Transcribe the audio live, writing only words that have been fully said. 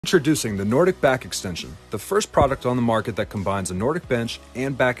Introducing the Nordic Back Extension, the first product on the market that combines a Nordic bench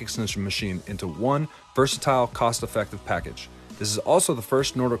and back extension machine into one versatile, cost-effective package. This is also the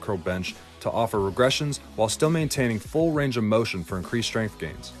first Nordic Curl bench to offer regressions while still maintaining full range of motion for increased strength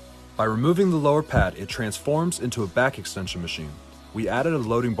gains. By removing the lower pad, it transforms into a back extension machine. We added a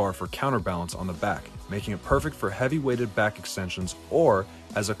loading bar for counterbalance on the back, making it perfect for heavy-weighted back extensions or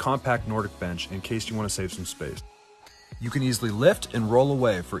as a compact Nordic bench in case you want to save some space. You can easily lift and roll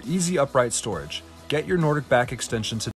away for easy upright storage. Get your Nordic back extension today.